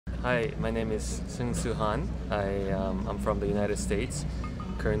Hi, my name is Seungsu Han. I'm from the United States,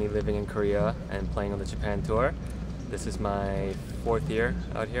 currently living in Korea and playing on the Japan tour. This is my 4th year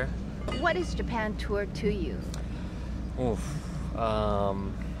out here. What is Japan tour to you? Oof.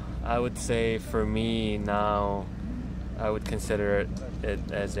 I would say for me now, I would consider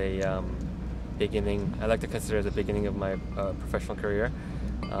it as a beginning. I like to consider it the beginning of my professional career.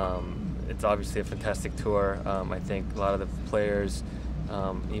 It's obviously a fantastic tour. I think a lot of the players,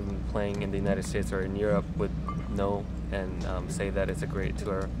 even playing in the United States or in Europe, would know and say that it's a great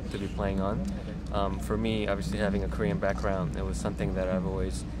tour to be playing on. For me, obviously having a Korean background, it was something that I've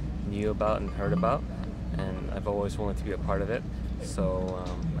always knew about and heard about, and I've always wanted to be a part of it. So,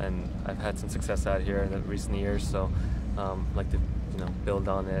 and I've had some success out here in the recent years, so I'd like to, build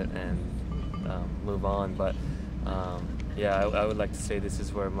on it and move on. But yeah, I would like to say this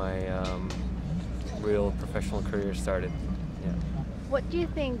is where my real professional career started. Yeah. What do you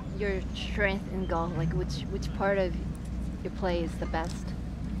think your strength in golf, like which part of your play is the best?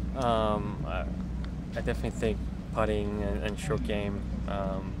 I definitely think putting and short game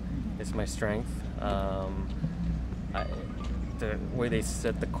is my strength. The way they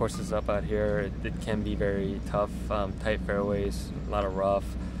set the courses up out here, it can be very tough, tight fairways, a lot of rough.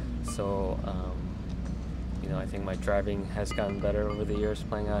 So, I think my driving has gotten better over the years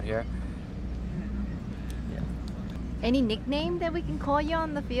playing out here. Yeah. Any nickname that we can call you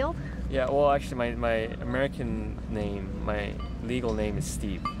on the field? Yeah, well, actually, my American name, my legal name is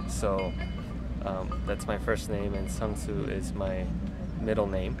Steve. So that's my first name, and Seungsu is my middle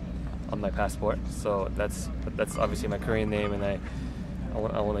name on my passport. So that's obviously my Korean name, and I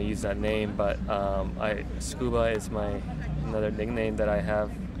want to use that name. But Scuba is another nickname that I have,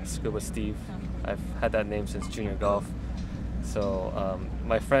 Scuba Steve. I've had that name since junior golf. So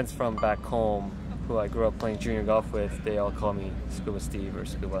my friends from back home, who I grew up playing junior golf with, they all call me Scuba Steve or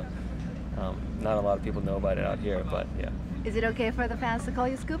Scuba. Not a lot of people know about it out here, but yeah. Is it okay for the fans to call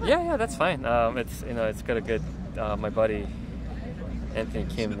you Scuba? Yeah, that's fine. It's got a good. My buddy Anthony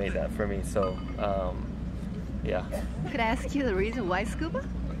Kim made that for me, so yeah. Could I ask you the reason why Scuba?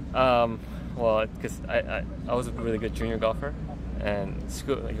 Well, because I was a really good junior golfer, and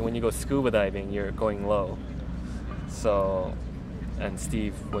when you go scuba diving, you're going low. So, and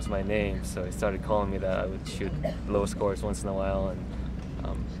Steve was my name, so he started calling me that. I would shoot low scores once in a while, and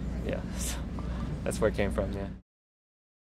yeah, so that's where it came from. Yeah.